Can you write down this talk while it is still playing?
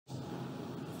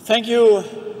Thank you,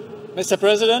 Mr.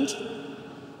 President,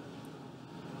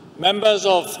 members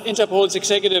of Interpol's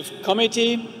Executive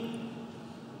Committee,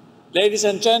 ladies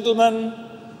and gentlemen,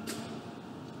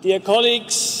 dear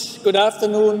colleagues, good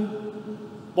afternoon,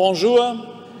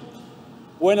 bonjour,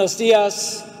 buenos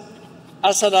dias,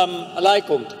 assalamu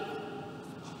alaikum.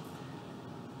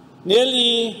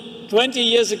 Nearly 20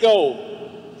 years ago,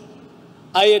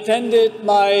 I attended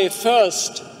my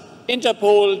first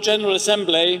Interpol General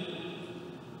Assembly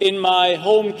in my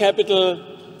home capital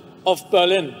of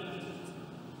Berlin.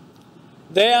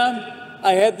 There,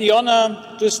 I had the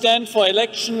honor to stand for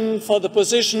election for the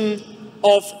position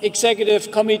of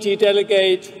Executive Committee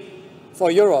Delegate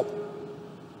for Europe.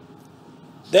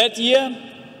 That year,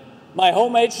 my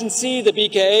home agency, the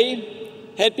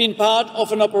BKA, had been part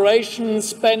of an operation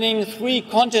spanning 3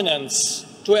 continents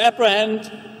to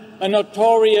apprehend a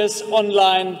notorious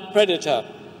online predator.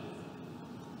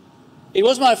 It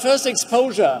was my first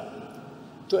exposure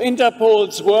to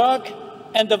Interpol's work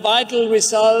and the vital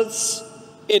results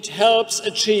it helps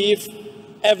achieve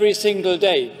every single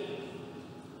day.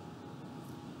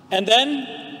 And then,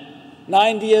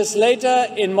 9 years later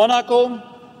in Monaco,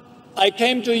 I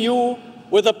came to you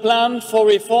with a plan for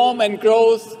reform and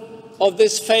growth of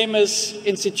this famous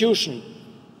institution,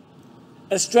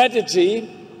 a strategy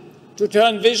to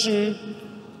turn vision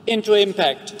into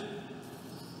impact.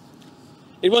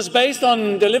 It was based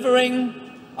on delivering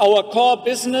our core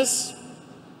business,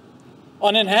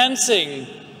 on enhancing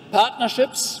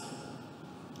partnerships,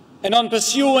 and on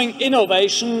pursuing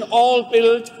innovation, all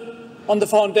built on the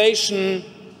foundation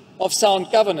of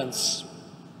sound governance.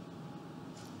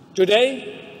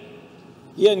 Today,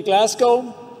 here in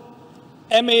Glasgow,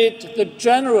 amid the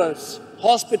generous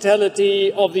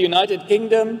hospitality of the United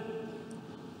Kingdom,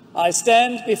 I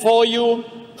stand before you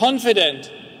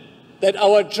confident that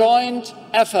our joint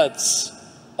efforts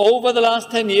over the last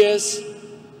 10 years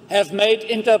have made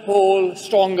Interpol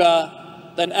stronger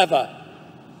than ever.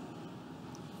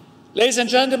 Ladies and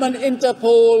gentlemen,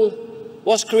 Interpol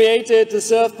was created to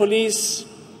serve police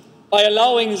by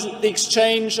allowing the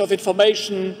exchange of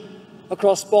information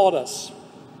across borders.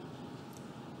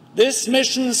 This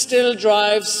mission still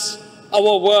drives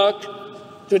our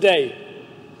work today.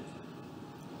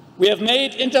 We have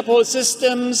made Interpol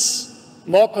systems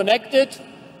more connected,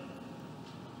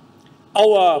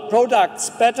 our products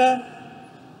better,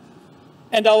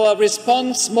 and our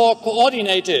response more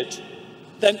coordinated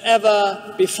than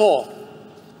ever before.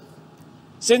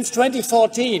 Since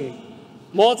 2014,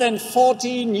 more than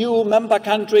 40 new member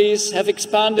countries have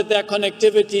expanded their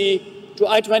connectivity to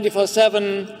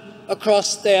I-24/7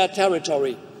 across their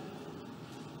territory.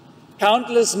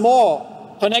 Countless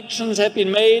more connections have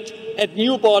been made at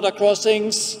new border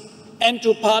crossings and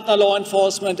to partner law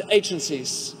enforcement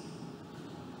agencies.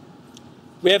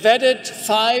 We have added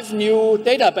 5 new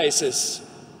databases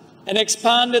and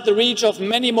expanded the reach of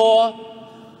many more,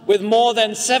 with more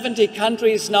than 70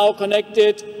 countries now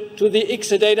connected to the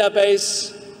ICSE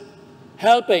database,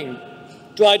 helping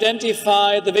to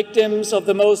identify the victims of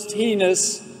the most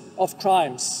heinous of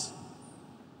crimes.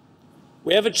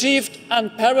 We have achieved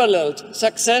unparalleled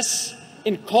success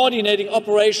in coordinating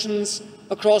operations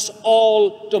across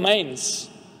all domains.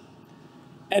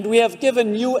 And we have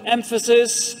given new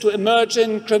emphasis to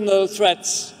emerging criminal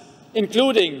threats,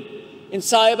 including in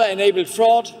cyber-enabled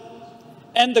fraud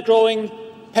and the growing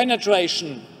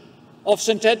penetration of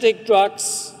synthetic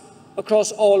drugs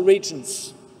across all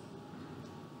regions.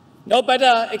 No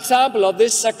better example of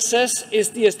this success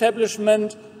is the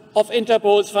establishment of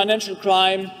Interpol's Financial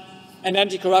Crime and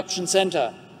Anti-Corruption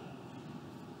Center.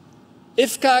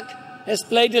 IFCAC has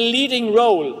played a leading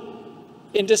role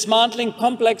in dismantling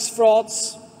complex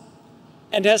frauds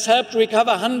and has helped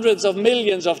recover hundreds of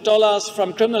millions of dollars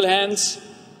from criminal hands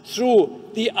through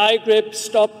the iGrip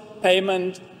Stop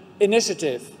Payment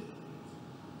initiative.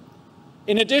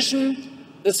 In addition,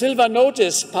 the Silver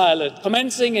Notice pilot,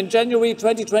 commencing in January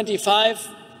 2025,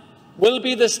 will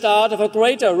be the start of a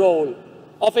greater role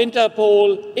of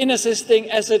Interpol in assisting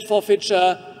asset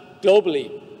forfeiture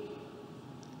globally.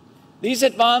 These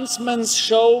advancements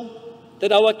show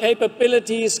that our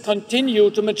capabilities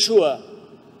continue to mature,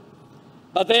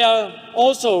 but they are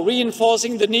also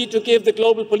reinforcing the need to give the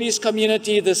global police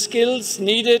community the skills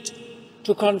needed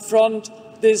to confront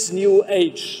this new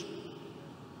age.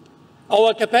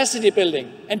 Our capacity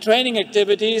building and training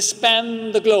activities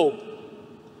span the globe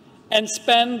and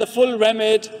span the full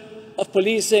remit of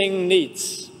policing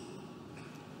needs.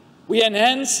 We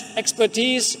enhance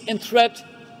expertise in threat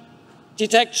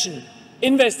detection,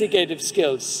 investigative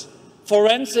skills,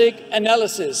 forensic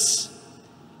analysis,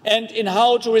 and in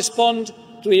how to respond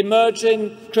to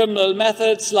emerging criminal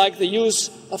methods like the use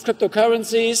of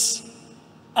cryptocurrencies,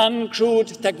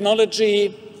 uncrewed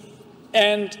technology,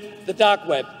 and the dark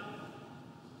web.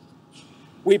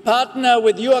 We partner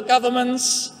with your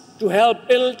governments to help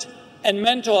build and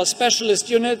mentor specialist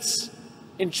units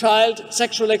in child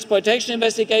sexual exploitation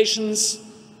investigations,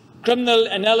 criminal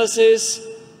analysis,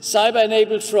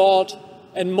 cyber-enabled fraud,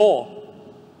 and more.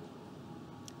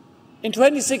 In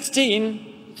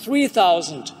 2016,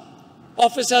 3,000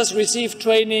 officers received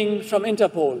training from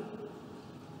Interpol.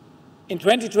 In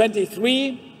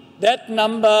 2023, that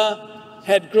number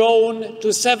had grown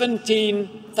to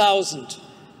 17,000.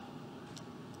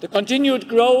 The continued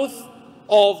growth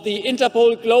of the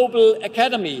Interpol Global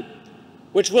Academy,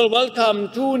 which will welcome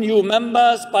 2 new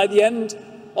members by the end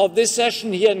of this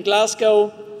session here in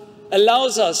Glasgow,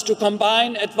 allows us to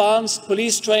combine advanced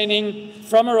police training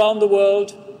from around the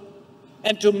world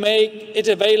and to make it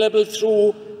available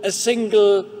through a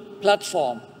single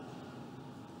platform.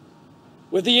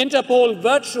 With the Interpol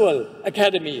Virtual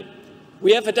Academy,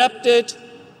 we have adapted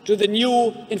to the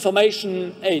new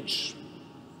information age.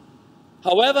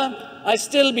 However, I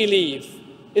still believe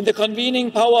in the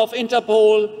convening power of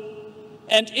Interpol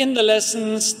and in the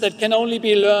lessons that can only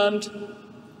be learned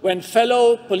when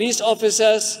fellow police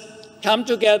officers come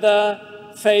together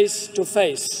face to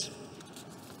face.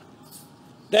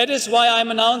 That is why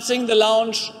I'm announcing the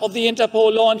launch of the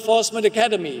Interpol Law Enforcement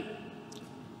Academy,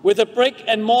 with a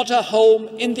brick-and-mortar home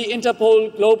in the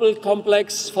Interpol Global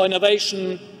Complex for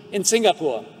Innovation in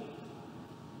Singapore.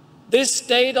 This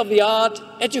state-of-the-art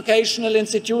educational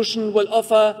institution will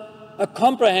offer a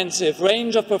comprehensive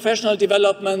range of professional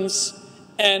developments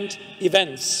and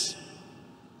events.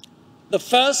 The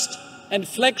first and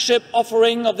flagship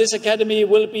offering of this academy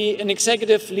will be an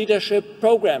executive leadership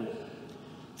program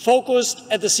focused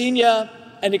at the senior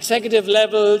and executive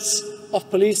levels of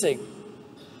policing.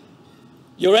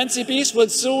 Your NCBs will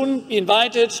soon be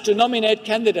invited to nominate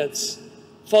candidates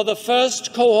for the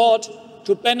first cohort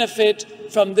to benefit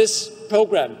from this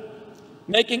program,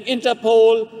 making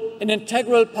Interpol an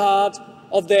integral part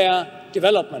of their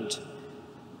development.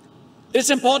 This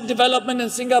important development in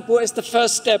Singapore is the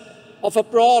first step of a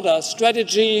broader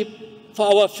strategy for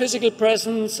our physical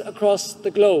presence across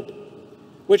the globe,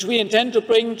 which we intend to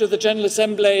bring to the General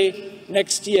Assembly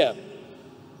next year.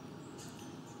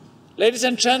 Ladies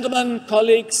and gentlemen,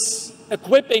 colleagues,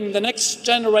 equipping the next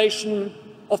generation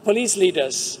of police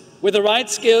leaders with the right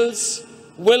skills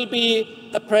will be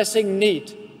a pressing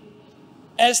need,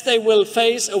 as they will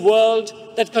face a world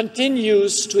that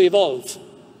continues to evolve.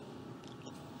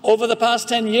 Over the past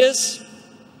 10 years,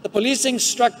 the policing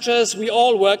structures we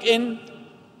all work in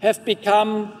have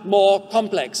become more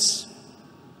complex.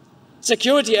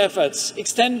 Security efforts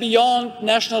extend beyond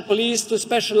national police to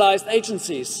specialized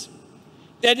agencies,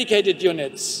 dedicated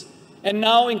units, and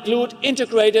now include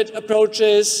integrated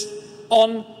approaches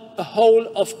on a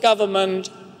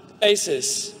whole-of-government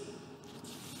basis.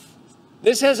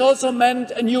 This has also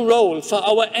meant a new role for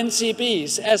our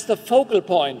NCBs as the focal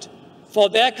point for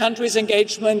their country's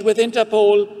engagement with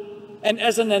Interpol and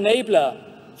as an enabler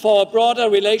for a broader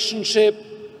relationship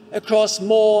across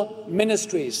more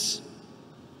ministries.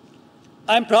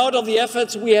 I'm proud of the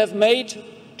efforts we have made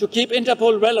to keep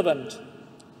Interpol relevant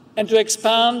and to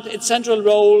expand its central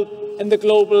role in the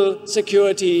global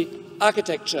security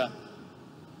architecture.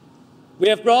 We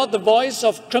have brought the voice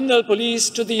of criminal police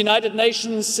to the United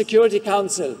Nations Security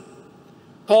Council,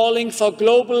 calling for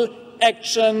global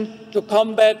action to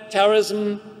combat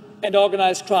terrorism and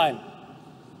organized crime.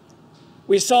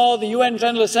 We saw the UN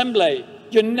General Assembly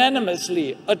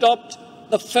unanimously adopt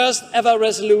the first ever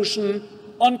resolution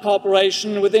on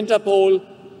cooperation with Interpol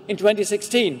in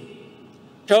 2016,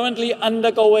 currently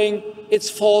undergoing its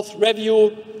 4th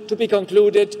review to be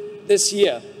concluded this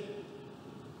year.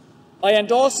 By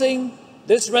endorsing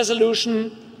this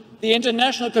resolution, the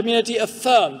international community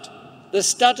affirmed the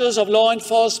status of law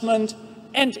enforcement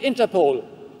and Interpol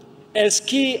as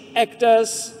key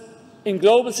actors in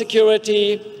global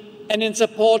security and in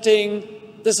supporting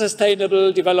the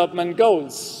Sustainable Development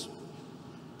Goals.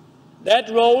 That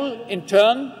role, in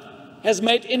turn, has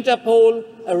made Interpol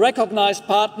a recognized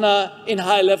partner in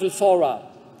high-level fora,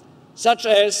 such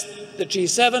as the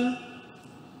G7,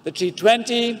 the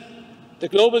G20, the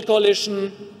Global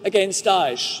Coalition Against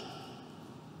Daesh.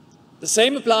 The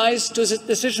same applies to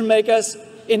decision-makers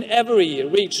in every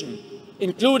region,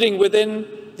 including within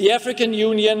the African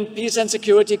Union Peace and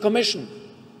Security Commission,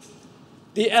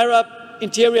 the Arab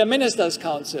Interior Ministers'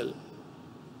 Council,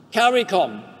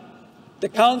 CARICOM, the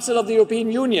Council of the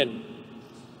European Union,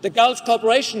 the Gulf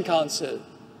Cooperation Council,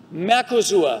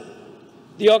 Mercosur,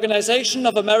 the Organization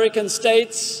of American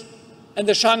States, and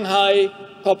the Shanghai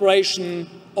Cooperation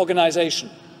Organization.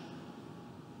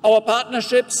 Our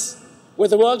partnerships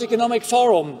with the World Economic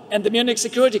Forum and the Munich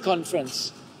Security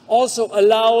Conference also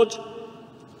allowed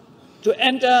to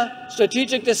enter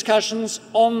strategic discussions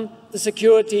on the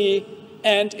security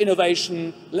and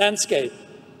innovation landscape.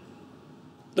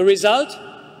 The result?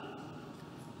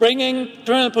 Bringing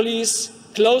criminal police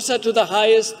closer to the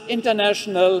highest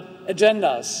international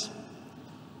agendas,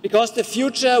 because the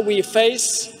future we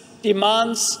face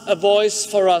demands a voice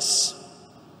for us.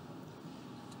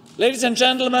 Ladies and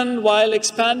gentlemen, while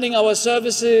expanding our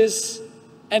services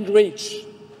and reach,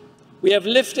 we have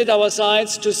lifted our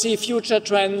sights to see future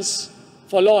trends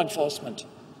for law enforcement,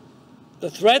 the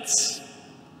threats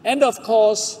and, of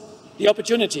course, the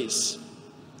opportunities.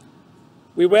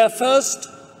 We were first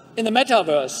in the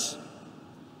metaverse,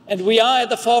 and we are at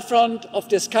the forefront of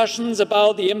discussions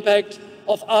about the impact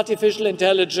of artificial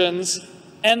intelligence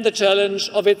and the challenge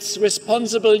of its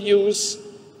responsible use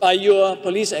by your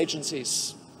police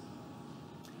agencies.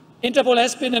 Interpol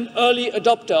has been an early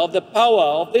adopter of the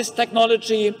power of this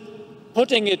technology,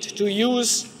 putting it to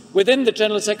use within the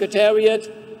General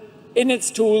Secretariat, in its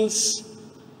tools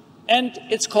and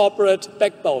its corporate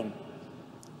backbone.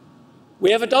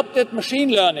 We have adopted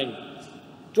machine learning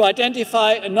to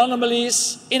identify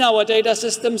anomalies in our data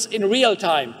systems in real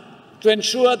time to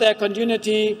ensure their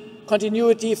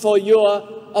continuity for your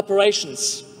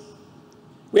operations.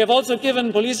 We have also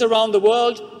given police around the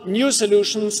world new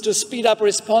solutions to speed up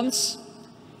response,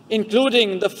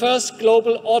 including the first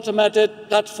global automated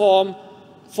platform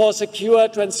for secure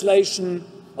translation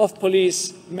of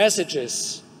police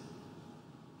messages.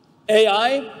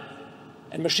 AI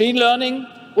and machine learning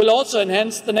will also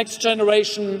enhance the next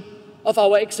generation of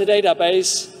our ICSA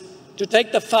database to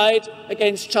take the fight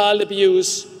against child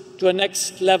abuse to a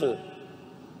next level.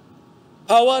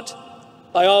 Powered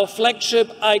by our flagship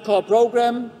I-Core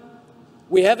program,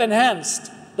 we have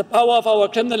enhanced the power of our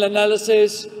criminal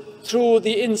analysis through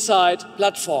the Insight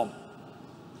platform.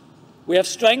 We have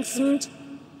strengthened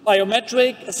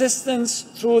biometric assistance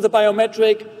through the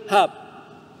Biometric Hub.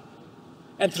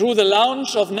 And through the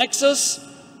launch of Nexus,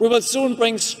 we will soon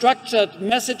bring structured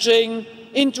messaging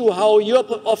into how your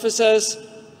officers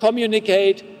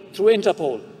communicate through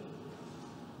Interpol.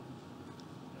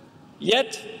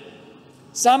 Yet,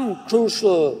 some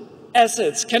crucial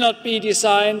assets cannot be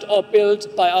designed or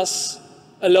built by us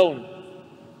alone.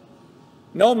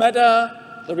 No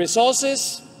matter the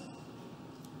resources,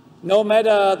 no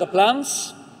matter the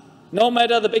plans, no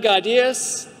matter the big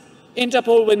ideas,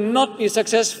 Interpol will not be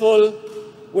successful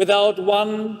without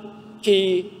one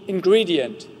key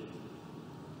ingredient,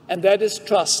 and that is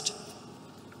trust.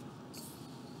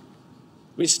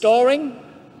 Restoring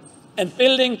and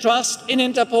building trust in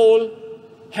Interpol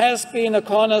has been a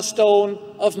cornerstone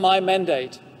of my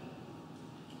mandate,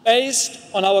 based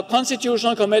on our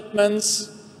constitutional commitments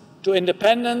to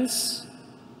independence,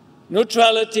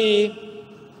 neutrality,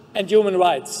 and human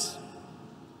rights.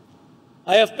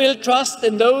 I have built trust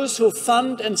in those who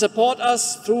fund and support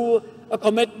us through a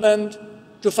commitment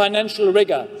to financial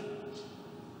rigor.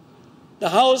 The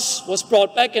House was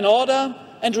brought back in order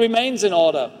and remains in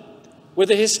order, with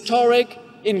a historic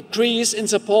increase in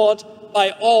support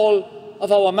by all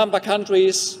of our member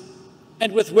countries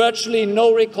and with virtually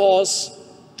no recourse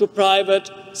to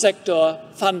private sector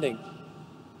funding.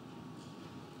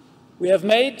 We have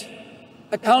made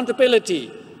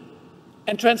accountability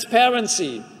and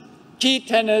transparency key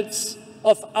tenets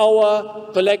of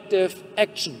our collective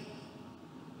action.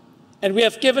 And we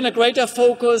have given a greater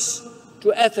focus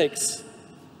to ethics,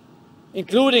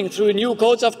 including through new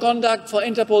codes of conduct for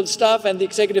Interpol staff and the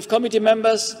Executive Committee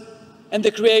members, and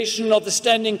the creation of the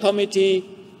Standing Committee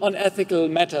on Ethical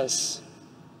Matters.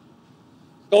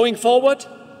 Going forward,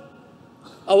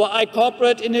 our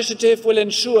iCorporate initiative will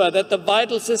ensure that the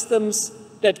vital systems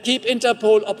that keep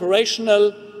Interpol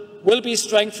operational will be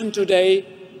strengthened today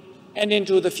and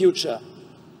into the future.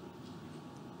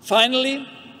 Finally,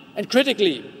 and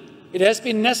critically, it has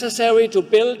been necessary to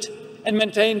build and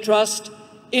maintain trust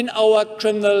in our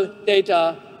criminal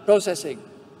data processing.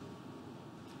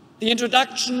 The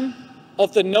introduction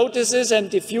of the Notices and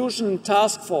Diffusion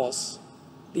Task Force,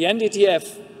 the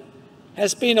NDTF,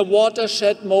 has been a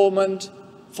watershed moment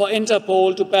for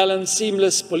Interpol to balance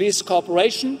seamless police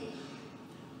cooperation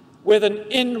with an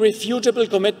irrefutable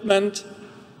commitment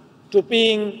to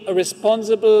being a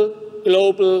responsible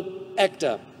global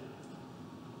actor.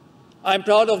 I'm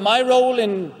proud of my role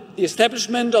in the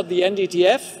establishment of the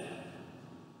NDTF,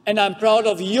 and I'm proud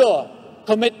of your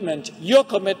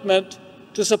commitment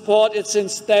to support it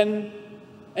since then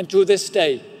and to this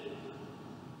day.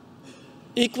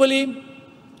 Equally,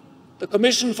 the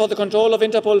Commission for the Control of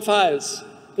Interpol Files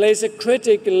plays a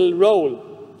critical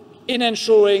role in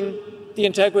ensuring the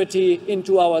integrity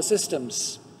into our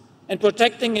systems and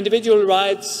protecting individual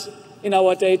rights in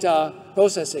our data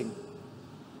processing.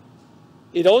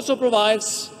 It also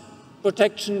provides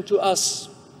protection to us.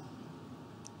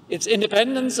 Its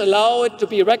independence allows it to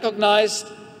be recognized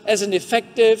as an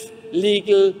effective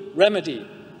legal remedy.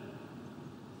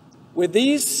 With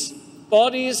these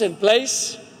bodies in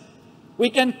place, we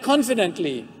can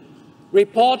confidently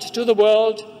report to the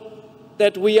world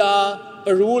that we are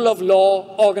a rule of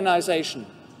law organization.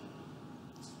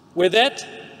 With that,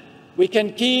 we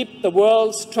can keep the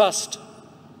world's trust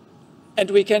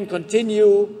and we can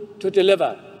continue to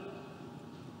deliver.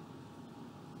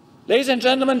 Ladies and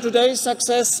gentlemen, today's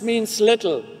success means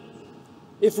little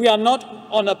if we are not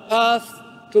on a path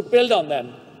to build on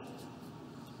them.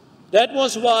 That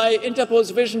was why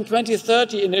Interpol's Vision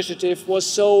 2030 initiative was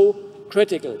so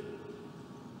critical.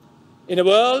 In a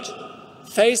world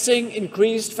facing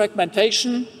increased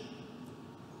fragmentation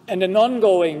and an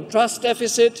ongoing trust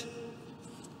deficit,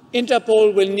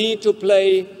 Interpol will need to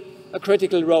play a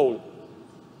critical role.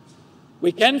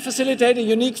 We can facilitate a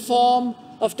unique form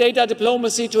of data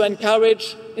diplomacy to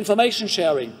encourage information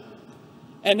sharing.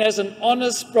 And as an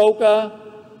honest broker,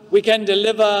 we can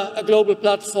deliver a global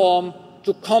platform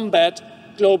to combat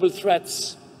global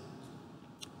threats.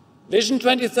 Vision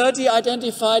 2030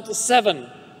 identified 7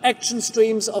 action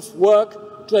streams of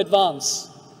work to advance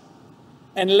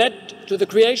and led to the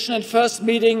creation and first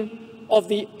meeting of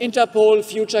the Interpol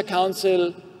Future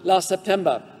Council last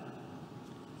September.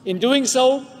 In doing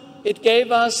so, it gave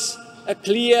us a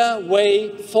clear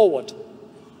way forward.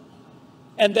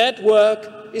 And that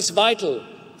work is vital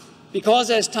because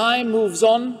as time moves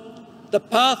on, the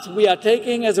path we are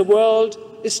taking as a world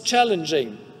is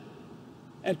challenging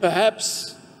and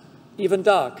perhaps even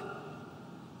dark.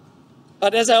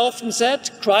 But as I often said,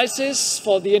 crisis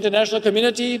for the international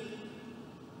community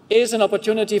is an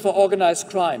opportunity for organized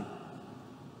crime.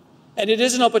 And it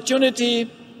is an opportunity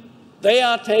they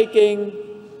are taking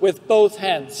with both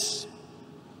hands.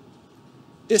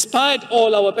 Despite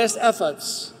all our best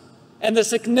efforts and the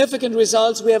significant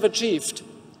results we have achieved,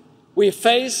 we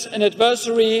face an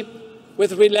adversary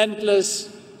with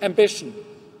relentless ambition.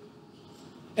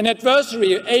 An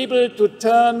adversary able to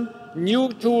turn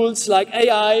new tools like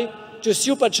AI to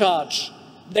supercharge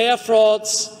their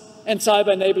frauds and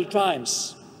cyber-enabled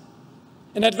crimes.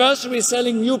 An adversary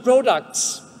selling new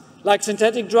products like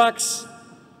synthetic drugs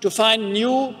to find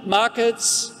new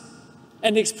markets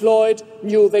and exploit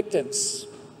new victims.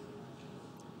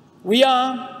 We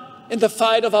are in the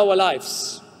fight of our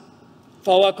lives,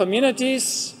 for our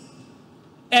communities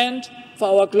and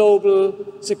for our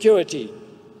global security.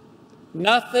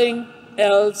 Nothing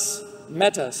else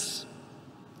matters.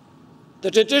 The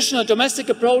traditional domestic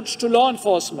approach to law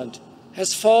enforcement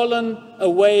has fallen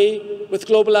away with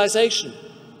globalization.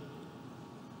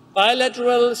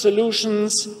 Bilateral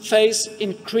solutions face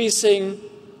increasing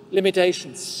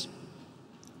limitations.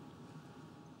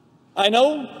 I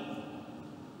know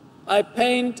I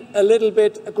paint a little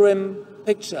bit a grim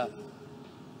picture,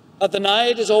 but the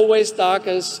night is always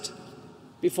darkest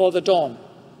before the dawn.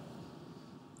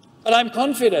 But I'm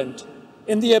confident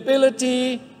in the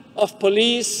ability of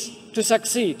police to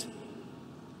succeed.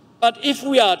 But if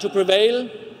we are to prevail,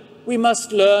 we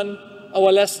must learn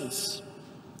our lessons.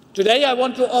 Today I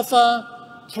want to offer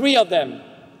 3 of them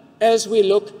as we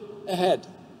look ahead.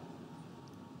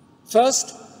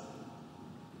 First,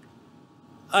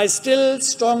 I still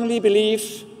strongly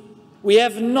believe we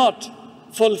have not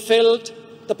fulfilled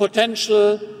the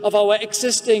potential of our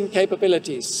existing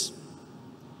capabilities.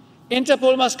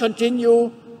 Interpol must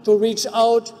continue to reach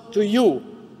out to you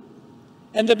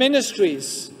and the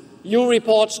ministries you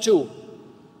report to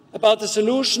about the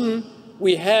solution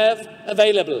we have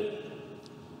available.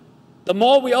 The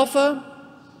more we offer,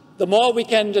 the more we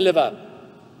can deliver.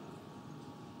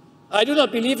 I do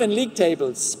not believe in league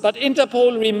tables, but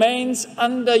Interpol remains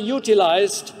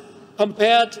underutilized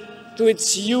compared to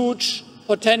its huge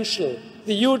potential,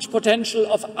 the huge potential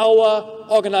of our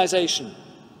organization.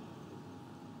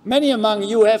 Many among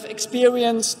you have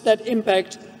experienced that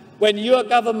impact when your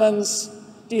governments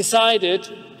decided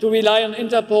to rely on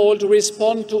Interpol to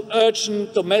respond to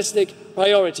urgent domestic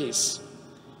priorities,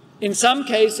 in some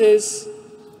cases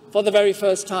for the very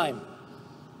first time.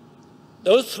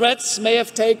 Those threats may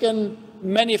have taken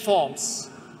many forms.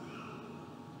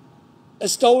 A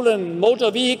stolen motor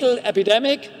vehicle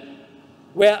epidemic,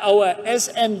 where our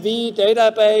SMV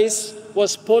database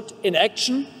was put in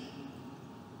action,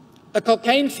 a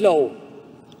cocaine flow,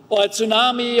 or a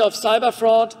tsunami of cyber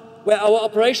fraud, where our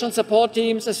operational support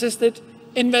teams assisted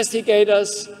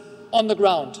investigators on the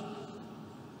ground.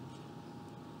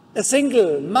 A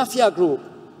single mafia group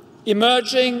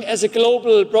emerging as a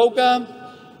global broker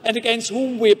and against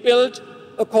whom we built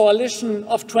a coalition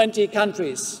of 20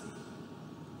 countries.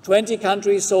 20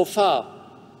 countries so far.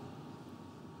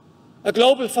 A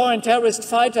global foreign terrorist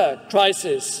fighter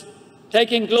crisis,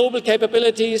 taking global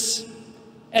capabilities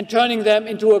and turning them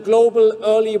into a global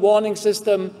early warning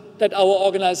system that our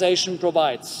organization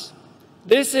provides.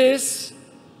 This is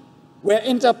where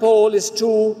Interpol is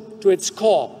true to its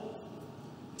core,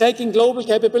 taking global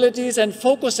capabilities and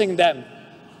focusing them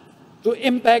to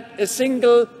impact a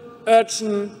single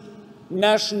urgent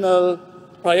national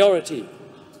priority.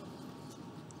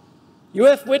 You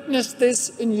have witnessed this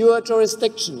in your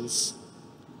jurisdictions.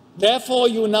 Therefore,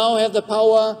 you now have the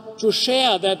power to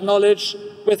share that knowledge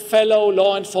with fellow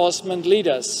law enforcement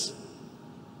leaders.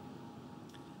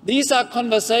 These are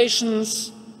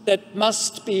conversations that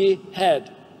must be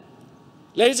had.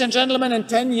 Ladies and gentlemen, in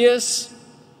 10 years,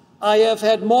 I have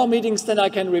had more meetings than I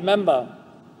can remember,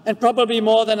 and probably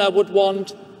more than I would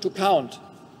want to count.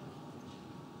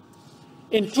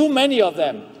 In too many of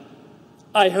them,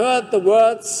 I heard the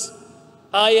words,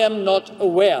 "I am not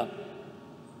aware."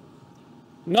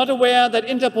 Not aware that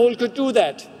Interpol could do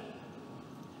that.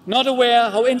 Not aware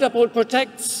how Interpol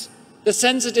protects the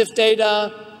sensitive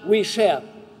data we share.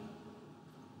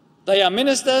 They are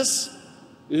ministers,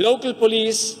 local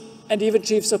police, and even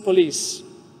chiefs of police.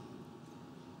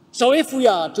 So if we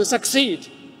are to succeed,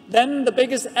 then the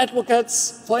biggest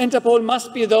advocates for Interpol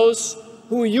must be those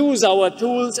who use our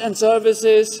tools and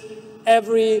services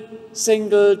every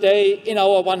single day in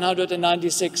our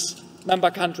 196 member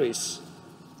countries.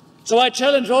 So I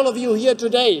challenge all of you here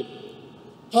today,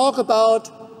 talk about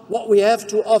what we have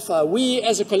to offer, we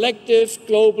as a collective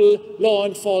global law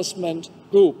enforcement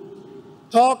group.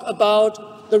 Talk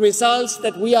about the results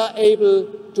that we are able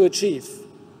to achieve.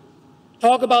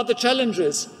 Talk about the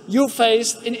challenges you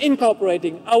faced in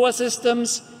incorporating our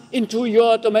systems into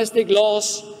your domestic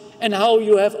laws and how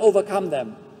you have overcome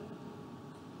them.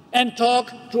 And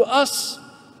talk to us.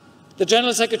 The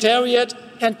General Secretariat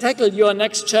can tackle your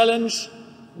next challenge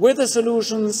with the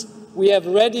solutions we have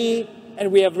ready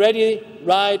and we have ready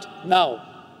right now.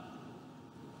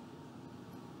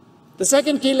 The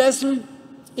second key lesson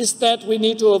is that we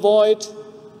need to avoid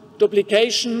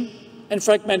duplication and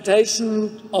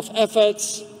fragmentation of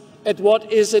efforts at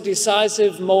what is a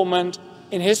decisive moment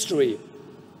in history.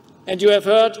 And you have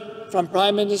heard from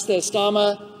Prime Minister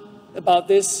Starmer about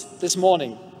this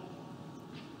morning.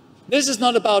 This is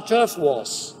not about turf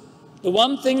wars. The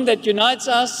one thing that unites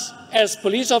us as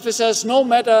police officers, no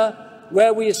matter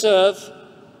where we serve,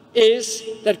 is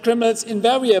that criminals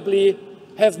invariably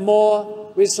have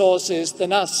more resources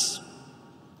than us.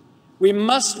 We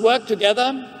must work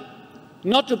together,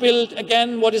 not to build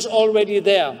again what is already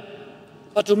there,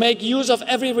 but to make use of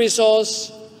every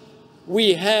resource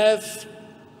we have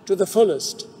to the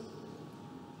fullest.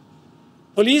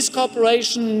 Police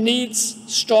cooperation needs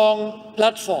strong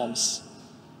platforms,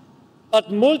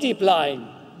 but multiplying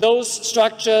those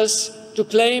structures to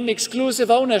claim exclusive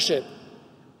ownership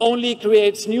only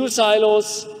creates new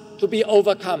silos to be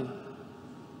overcome.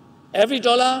 Every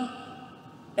dollar,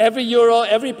 every euro,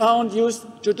 every pound used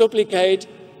to duplicate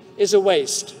is a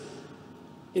waste.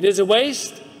 It is a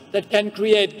waste that can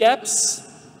create gaps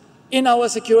in our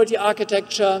security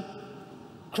architecture,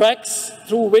 cracks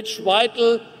through which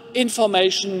vital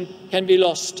information can be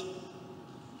lost.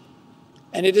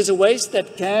 And it is a waste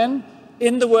that can,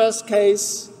 in the worst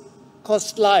case,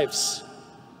 cost lives.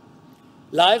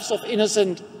 Lives of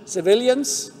innocent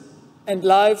civilians and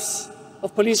lives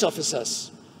of police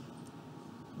officers.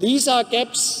 These are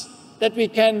gaps that we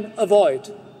can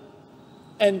avoid,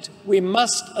 and we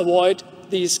must avoid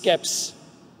these gaps.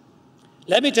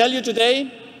 Let me tell you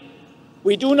today,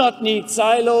 we do not need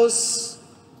silos,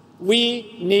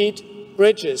 we need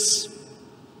bridges.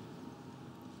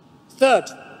 Third,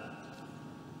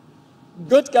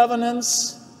 good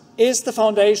governance is the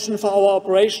foundation for our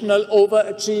operational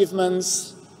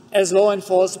overachievements as law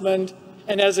enforcement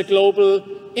and as a global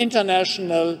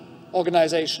international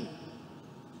organization.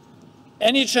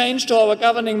 Any change to our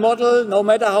governing model, no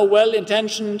matter how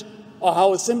well-intentioned or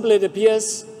how simple it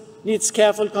appears, needs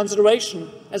careful consideration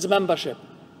as a membership.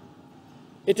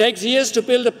 It takes years to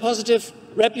build a positive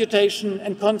reputation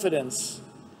and confidence.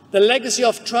 The legacy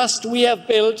of trust we have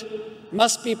built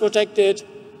must be protected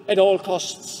at all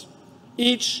costs.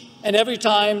 Each and every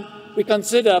time we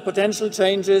consider potential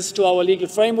changes to our legal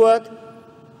framework,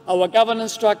 our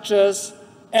governance structures,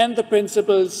 and the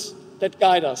principles that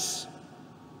guide us.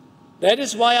 That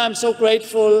is why I'm so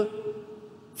grateful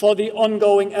for the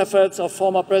ongoing efforts of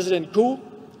former President Koo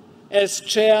as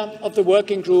chair of the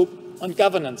Working Group on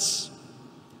Governance.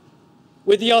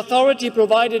 With the authority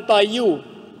provided by you,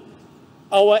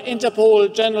 our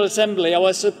INTERPOL General Assembly,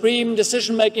 our supreme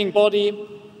decision-making body,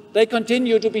 they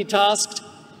continue to be tasked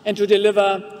and to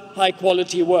deliver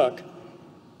high-quality work.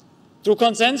 Through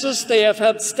consensus, they have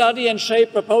helped study and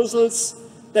shape proposals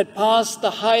that pass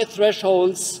the high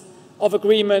thresholds of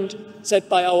agreement set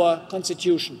by our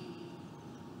Constitution.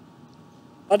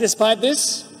 But despite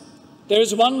this, there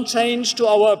is one change to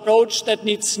our approach that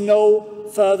needs no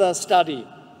further study,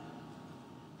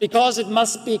 because it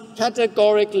must be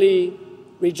categorically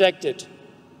rejected.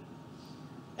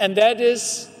 And that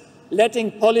is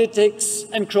letting politics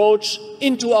encroach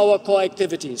into our core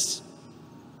activities.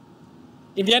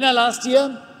 In Vienna last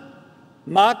year,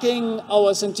 marking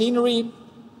our centenary,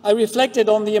 I reflected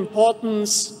on the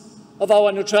importance of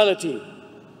our neutrality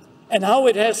and how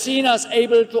it has seen us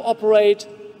able to operate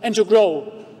and to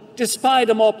grow despite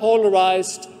a more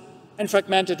polarized and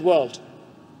fragmented world.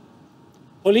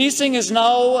 Policing is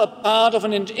now a part of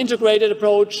an integrated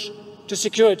approach to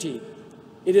security.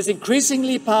 It is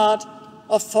increasingly part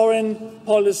of foreign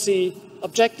policy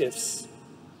objectives.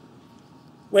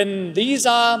 When these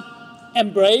are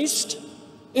embraced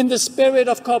in the spirit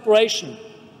of cooperation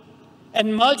and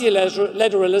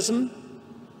multilateralism,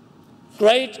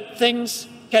 great things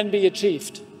can be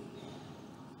achieved.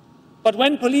 But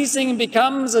when policing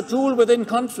becomes a tool within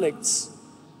conflicts,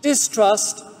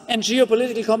 distrust and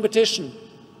geopolitical competition,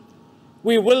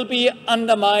 we will be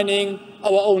undermining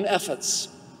our own efforts.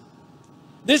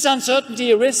 This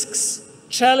uncertainty risks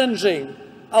challenging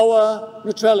our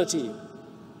neutrality,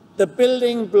 the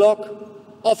building block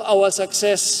of our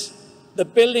success, the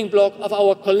building block of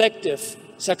our collective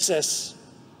success.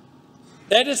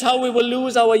 That is how we will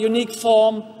lose our unique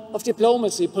form of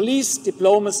diplomacy, police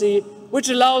diplomacy, which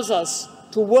allows us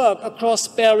to work across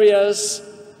barriers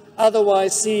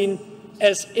otherwise seen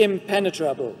as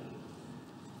impenetrable.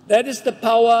 That is the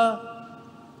power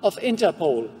of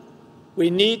Interpol. We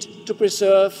need to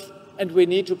preserve, and we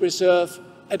need to preserve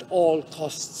at all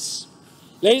costs.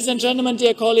 Ladies and gentlemen,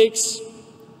 dear colleagues,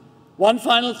 one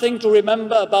final thing to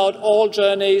remember about all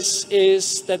journeys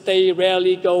is that they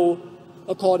rarely go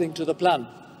according to the plan.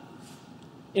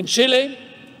 In Chile,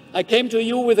 I came to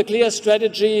you with a clear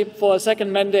strategy for a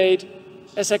second mandate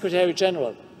as Secretary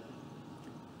General.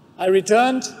 I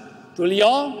returned to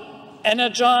Lyon,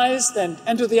 energized and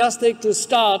enthusiastic to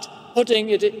start putting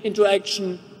it into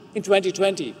action in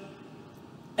 2020.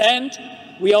 And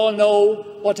we all know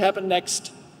what happened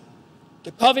next.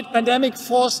 The COVID pandemic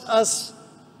forced us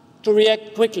to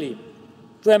react quickly,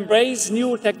 to embrace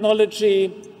new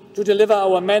technology, to deliver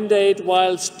our mandate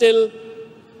while still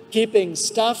keeping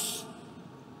staff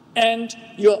and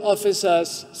your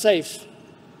officers safe.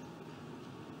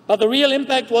 But the real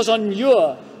impact was on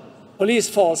your police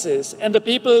forces and the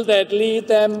people that lead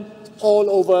them all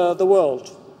over the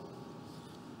world.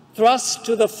 Thrust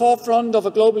to the forefront of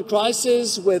a global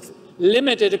crisis with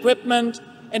limited equipment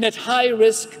and at high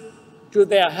risk to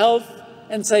their health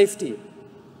and safety,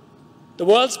 the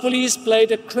world's police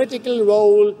played a critical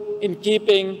role in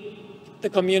keeping the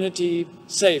community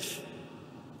safe.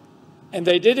 And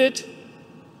they did it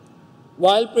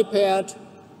while prepared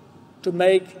to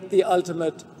make the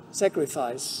ultimate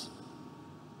sacrifice.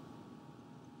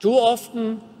 Too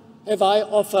often have I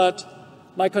offered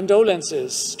my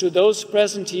condolences to those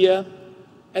present here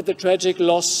at the tragic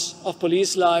loss of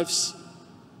police lives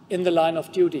in the line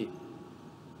of duty.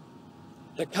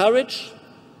 The courage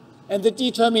and the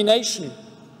determination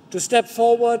to step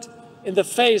forward in the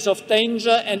face of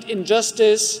danger and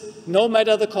injustice, no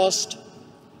matter the cost,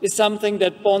 is something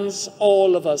that bonds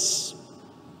all of us.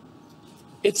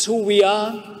 It's who we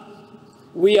are.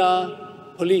 We are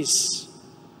police.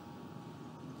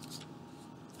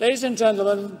 Ladies and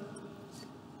gentlemen,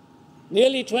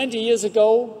 nearly 20 years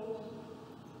ago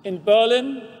in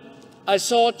Berlin, I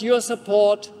sought your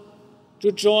support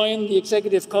to join the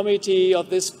executive committee of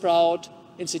this proud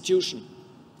institution.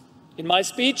 In my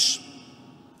speech,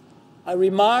 I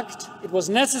remarked it was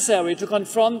necessary to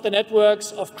confront the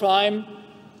networks of crime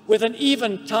with an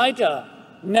even tighter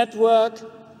network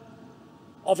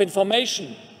of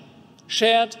information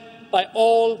shared by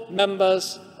all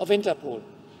members of Interpol.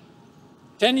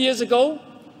 10 years ago,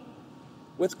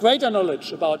 with greater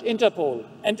knowledge about Interpol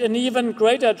and an even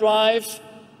greater drive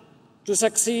to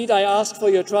succeed, I asked for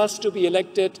your trust to be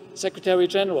elected Secretary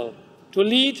General, to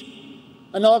lead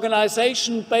an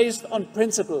organization based on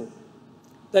principle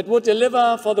that would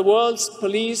deliver for the world's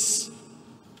police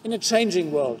in a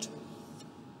changing world.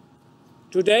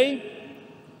 Today,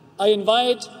 I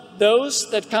invite those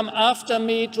that come after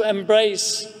me to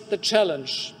embrace the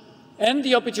challenge and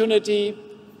the opportunity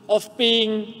of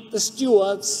being the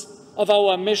stewards of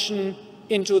our mission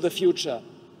into the future.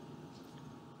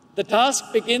 The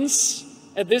task begins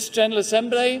at this General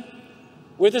Assembly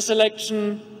with the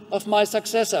selection of my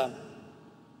successor.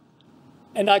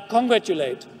 And I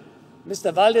congratulate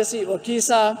Mr. Valdesi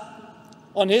Urquiza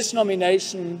on his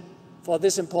nomination for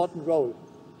this important role.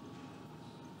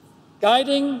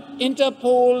 Guiding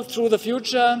Interpol through the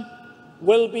future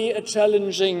will be a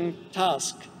challenging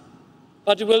task,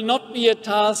 but it will not be a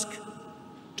task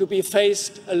to be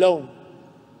faced alone.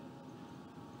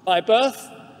 By birth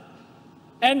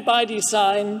and by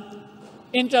design,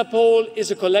 Interpol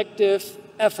is a collective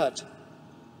effort.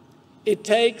 It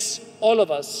takes all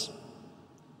of us.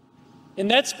 In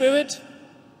that spirit,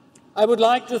 I would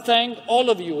like to thank all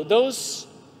of you, those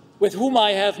with whom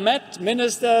I have met,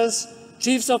 ministers,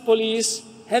 chiefs of police,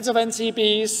 heads of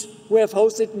NCBs who have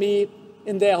hosted me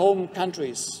in their home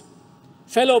countries,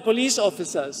 fellow police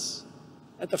officers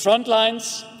at the front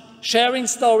lines, sharing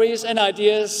stories and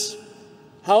ideas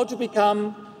how to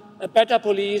become a better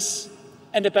police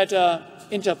and a better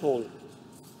Interpol.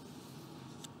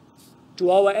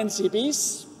 To our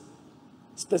NCBs,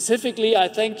 specifically, I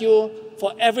thank you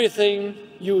for everything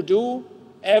you do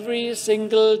every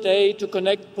single day to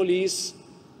connect police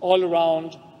all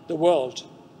around the world.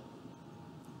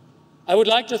 I would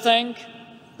like to thank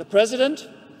the President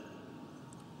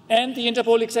and the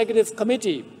Interpol Executive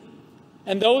Committee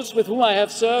and those with whom I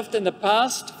have served in the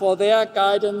past for their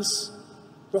guidance,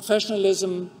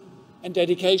 professionalism, and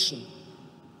dedication.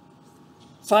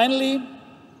 Finally,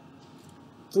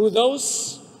 to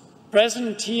those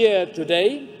present here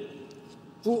today,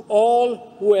 to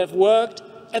all who have worked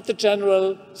at the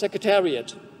General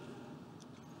Secretariat,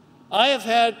 I have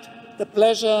had the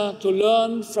pleasure to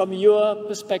learn from your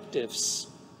perspectives,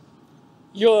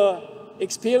 your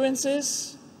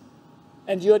experiences,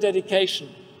 and your dedication.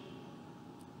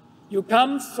 You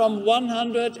come from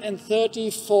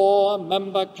 134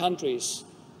 member countries,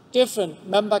 different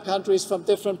member countries from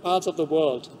different parts of the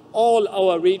world, all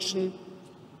our region,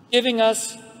 giving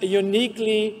us a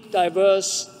uniquely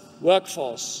diverse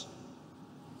workforce.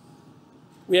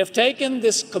 We have taken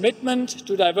this commitment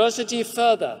to diversity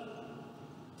further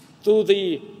through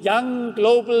the Young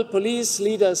Global Police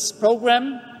Leaders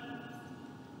Program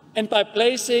and by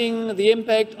placing the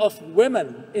impact of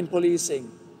women in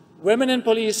policing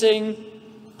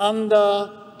under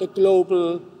the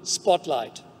global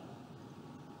spotlight.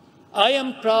 I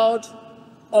am proud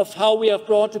of how we have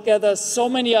brought together so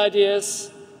many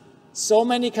ideas, so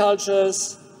many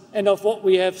cultures, and of what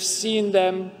we have seen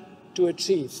them to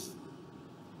achieve.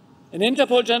 An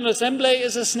Interpol General Assembly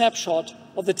is a snapshot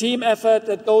of the team effort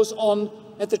that goes on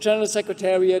at the General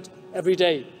Secretariat every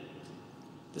day.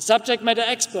 The subject matter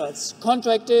experts,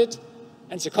 contracted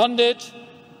and seconded,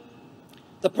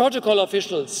 the protocol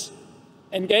officials,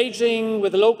 engaging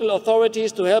with the local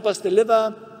authorities to help us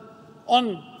deliver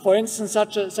on, for instance,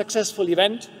 such a successful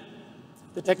event,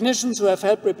 the technicians who have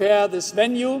helped prepare this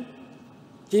venue,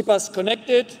 keep us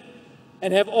connected,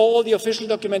 and have all the official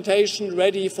documentation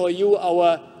ready for you,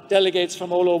 our delegates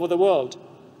from all over the world.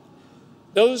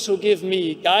 Those who give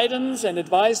me guidance and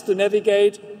advice to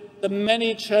navigate the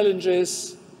many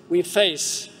challenges we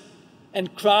face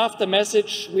and craft the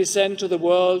message we send to the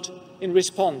world in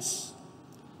response.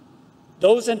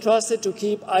 Those entrusted to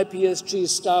keep IPSG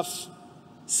staff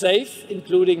safe,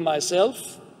 including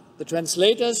myself, the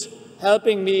translators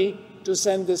helping me to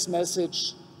send this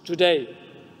message today.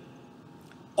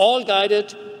 All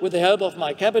guided with the help of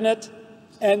my cabinet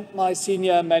and my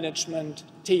senior management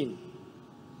team.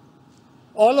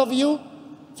 All of you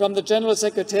from the General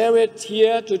Secretariat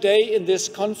here today in this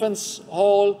conference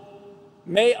hall,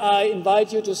 may I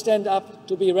invite you to stand up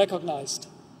to be recognized.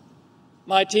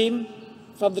 My team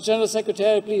from the General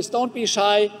Secretariat, please don't be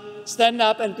shy, stand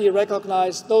up and be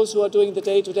recognized, those who are doing the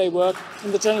day-to-day work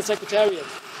in the General Secretariat.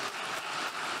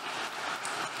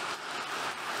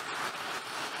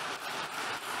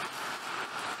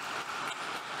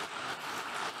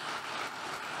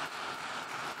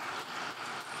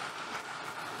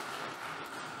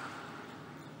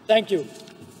 Thank you.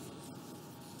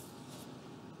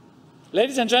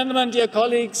 Ladies and gentlemen, dear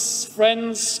colleagues,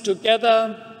 friends,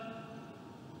 together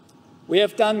we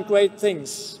have done great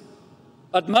things,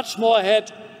 but much more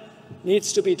ahead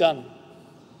needs to be done.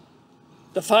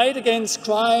 The fight against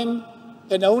crime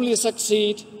can only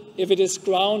succeed if it is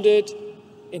grounded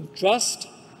in trust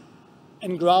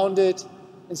and grounded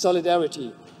in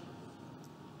solidarity.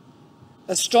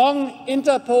 A strong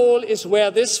Interpol is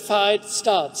where this fight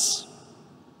starts.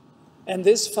 And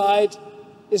this fight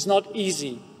is not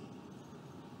easy.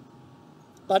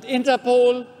 but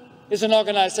Interpol is an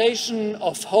organization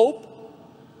of hope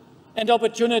and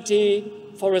opportunity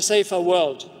for a safer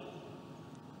world.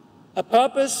 A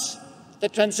purpose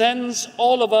that transcends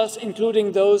all of us,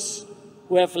 including those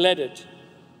who have led it.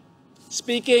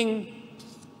 Speaking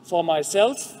for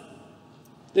myself,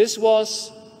 this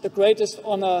was the greatest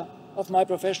honor of my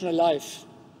professional life.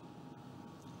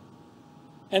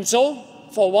 And so,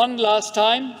 for one last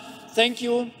time, thank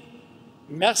you,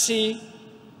 merci,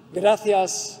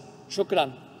 gracias,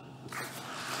 shukran.